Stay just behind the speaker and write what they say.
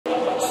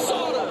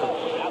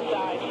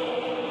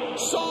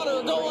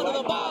We're going to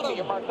the bottom.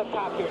 You're marked up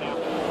top here now.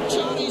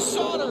 Johnny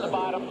Sauter. The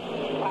bottom.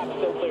 Top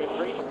still clear.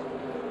 3.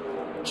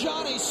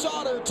 Johnny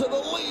Sauter to the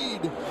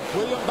lead.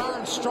 William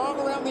Byron strong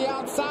around the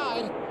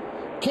outside.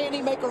 Can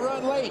he make a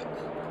run late?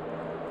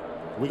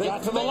 We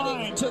got to the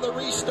line. To the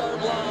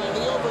restart line,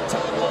 the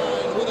overtime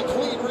line with a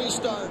clean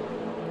restart.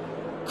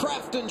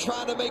 Crafton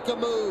trying to make a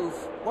move.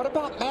 What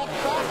about Matt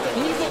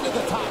Crafton? He's into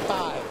the top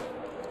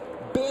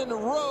 5. Ben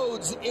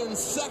Rhodes in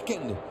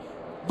second.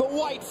 The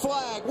white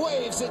flag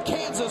waves at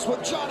Kansas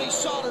with Johnny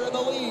Sauter in the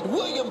lead.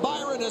 William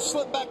Byron has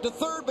slipped back to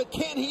third, but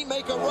can he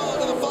make a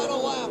run to the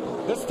final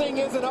lap? This thing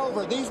isn't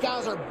over. These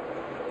guys are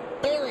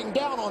bearing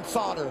down on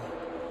Sauter.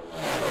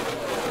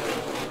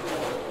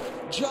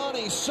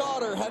 Johnny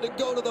Sauter had to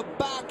go to the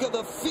back of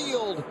the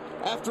field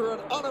after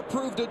an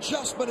unapproved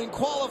adjustment in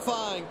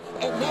qualifying,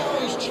 and now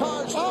he's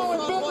charged to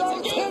the front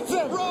once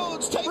again.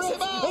 Rhodes takes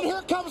him out. And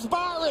here comes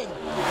Byron.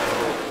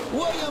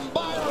 William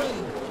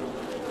Byron.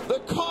 The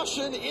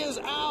caution is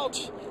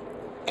out,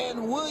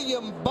 and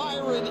William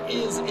Byron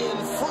is in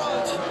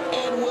front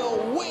and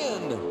will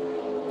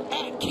win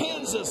at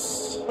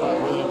Kansas.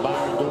 William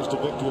Byron goes to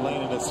victory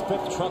lane in his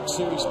 5th Truck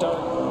Series start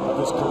of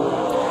his career.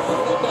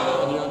 Put it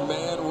down, young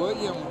man.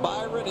 William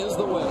Byron is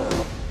the winner.